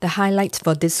The highlight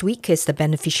for this week is the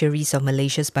beneficiaries of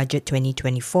Malaysia's Budget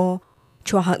 2024.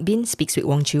 Chua Hak Bin speaks with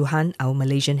Wong Chew Hann, our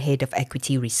Malaysian head of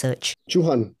equity research. Chew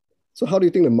Hann, so how do you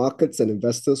think the markets and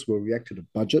investors will react to the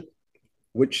budget?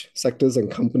 Which sectors and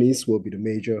companies will be the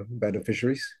major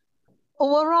beneficiaries?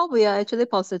 Overall, we are actually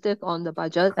positive on the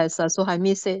budget. As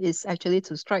Suhaimi said, it's actually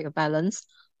to strike a balance.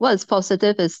 What is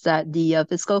positive is that the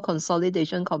fiscal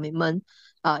consolidation commitment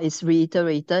is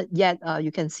reiterated, yet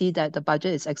you can see that the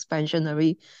budget is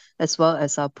expansionary as well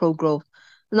as pro-growth.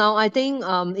 Now, I think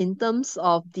in terms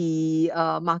of the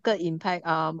market impact,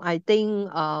 I think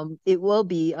it will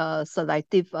be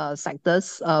selective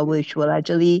sectors which will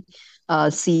actually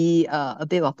see a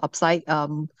bit of upside.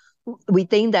 We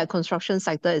think that construction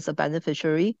sector is a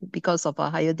beneficiary because of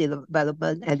a higher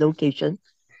development allocation.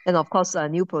 And of course,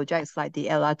 new projects like the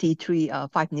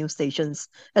LRT3, 5 new stations,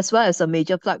 as well as a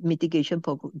major flood mitigation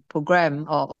program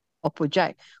or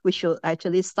project, which should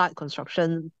actually start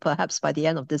construction perhaps by the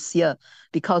end of this year,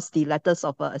 because the letters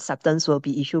of acceptance will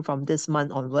be issued from this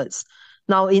month onwards.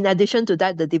 Now, in addition to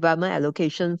that, the development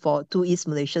allocation for 2 East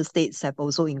Malaysia states have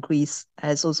also increased,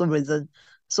 has also risen.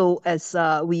 So as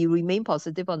we remain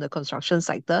positive on the construction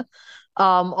sector,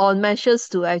 on measures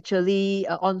to actually,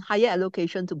 on higher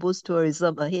allocation to boost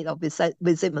tourism ahead of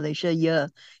Visit Malaysia year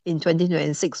in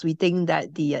 2026, we think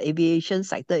that the aviation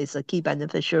sector is a key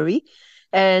beneficiary.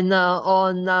 And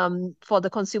for the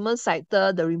consumer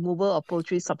sector, the removal of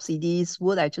poultry subsidies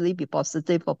would actually be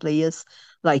positive for players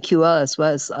like QL as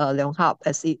well as Leong Hub,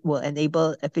 as it will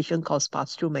enable efficient cost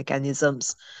pass-through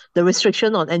mechanisms. The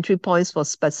restriction on entry points for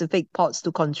specific ports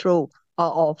to control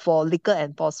or for liquor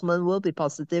enforcement will be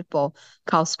positive for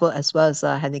Carlsberg as well as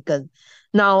Heineken.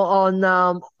 Now,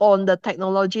 on the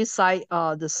technology side,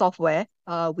 the software,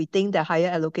 we think that higher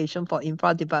allocation for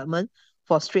infra development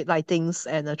for street lightings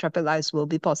and traffic lights will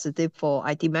be positive for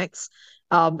IT Max,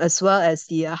 as well as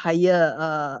the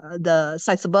the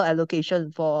sizable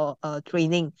allocation for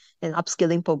training and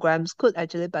upskilling programs could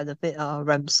actually benefit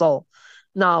Ramsol.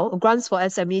 Now, grants for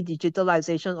SME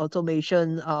digitalization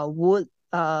automation would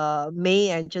may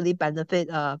actually benefit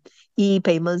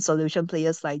e-payment solution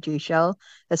players like JShell,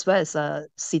 as well as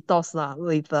CITOS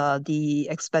with the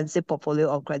expensive portfolio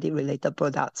of credit-related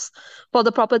products. For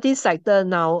the property sector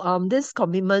now, this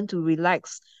commitment to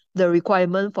relax the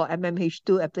requirement for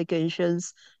MMH2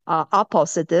 applications are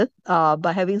positive.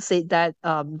 But having said that,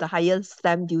 the higher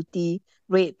stamp duty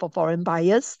rate for foreign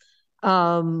buyers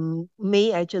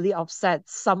may actually offset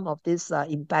some of this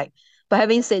impact. But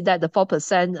having said that, the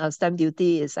 4% stamp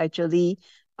duty is actually,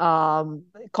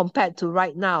 compared to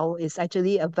right now, is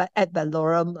actually a ad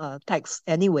valorem tax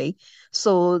anyway.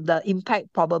 So the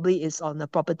impact probably is on the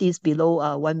properties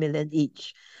below 1 million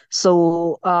each.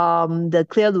 So the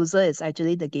clear loser is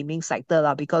actually the gaming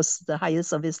sector because the higher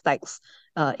service tax,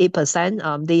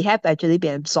 8%, they have actually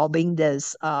been absorbing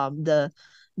this,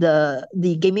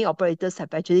 the gaming operators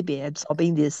have actually been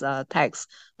absorbing this tax.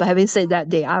 But having said that,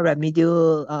 there are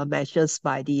remedial measures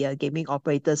by the gaming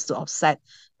operators to offset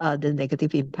the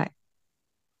negative impact.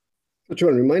 So,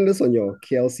 Chuan, remind us on your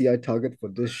KLCI target for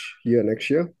this year, next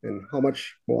year, and how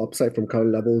much more upside from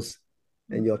current levels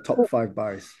and your top 5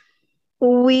 buys.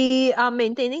 We are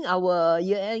maintaining our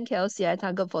year-end KLCI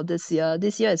target for this year.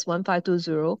 This year is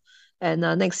 1520, and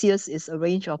next year's is a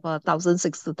range of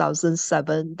 1,006 to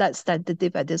 1,007. That's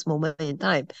tentative at this moment in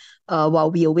time, while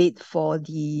we await for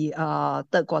the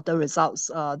third quarter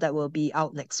results that will be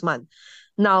out next month.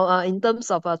 Now, in terms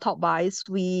of top buys,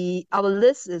 our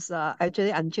list is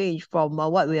actually unchanged from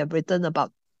what we have written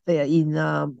about in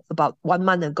about 1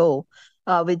 month ago.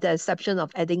 With the exception of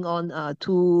adding on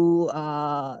two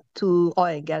oil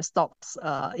and gas stocks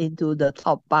into the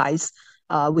top buys,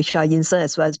 which are Yinsen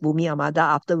as well as Bumi Armada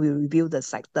after we review the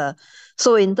sector.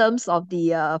 So in terms of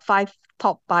the 5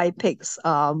 top buy picks,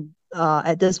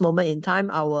 at this moment in time,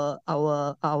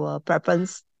 our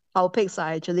preference, our picks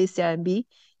are actually CIMB,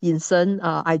 Yinsen,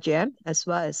 IGM, as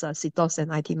well as CITOS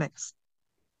and IT Max.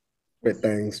 Great,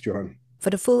 thanks, Johan. For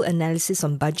the full analysis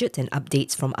on budget and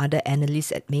updates from other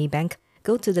analysts at Maybank,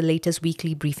 go to the latest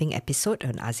weekly briefing episode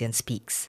on ASEAN Speaks.